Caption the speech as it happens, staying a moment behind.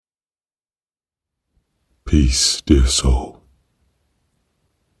Peace, dear soul.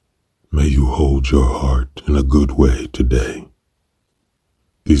 May you hold your heart in a good way today.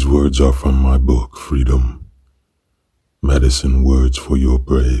 These words are from my book, Freedom, Medicine Words for Your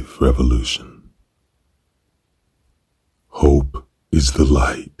Brave Revolution. Hope is the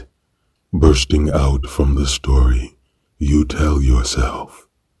light bursting out from the story you tell yourself.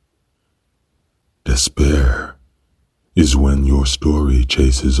 Despair is when your story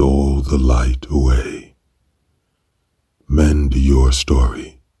chases all the light away. Mend your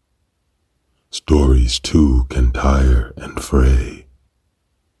story. Stories too can tire and fray.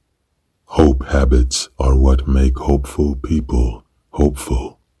 Hope habits are what make hopeful people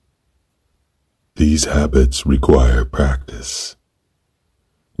hopeful. These habits require practice.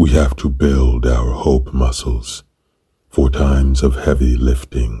 We have to build our hope muscles for times of heavy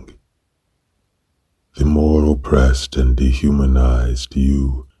lifting. The more oppressed and dehumanized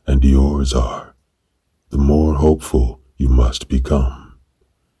you and yours are, the more hopeful you must become.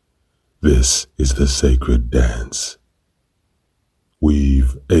 This is the sacred dance.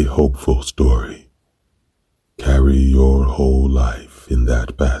 Weave a hopeful story. Carry your whole life in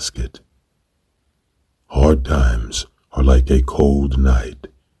that basket. Hard times are like a cold night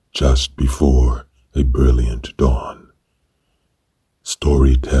just before a brilliant dawn.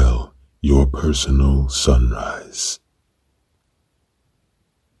 Storytell your personal sunrise.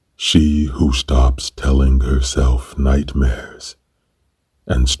 She who stops telling herself nightmares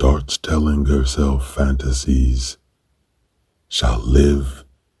and starts telling herself fantasies shall live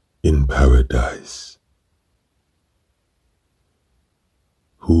in paradise.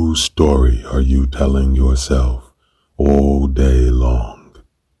 Whose story are you telling yourself all day long?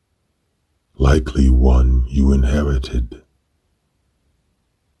 Likely one you inherited.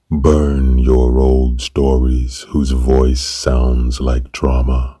 Burn your old stories whose voice sounds like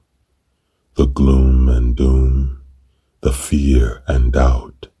trauma. The gloom and doom, the fear and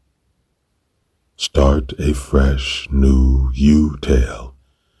doubt. Start a fresh, new you tale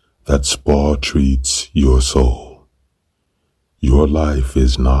that spa treats your soul. Your life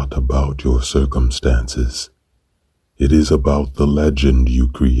is not about your circumstances. It is about the legend you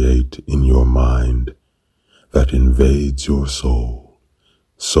create in your mind that invades your soul,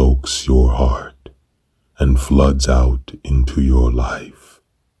 soaks your heart, and floods out into your life.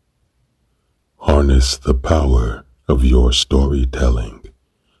 Harness the power of your storytelling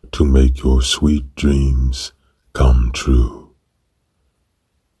to make your sweet dreams come true.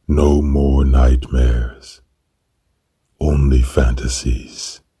 No more nightmares, only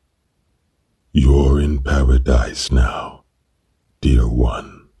fantasies. You're in paradise now, dear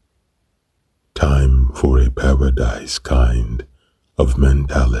one. Time for a paradise kind of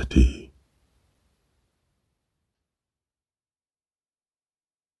mentality.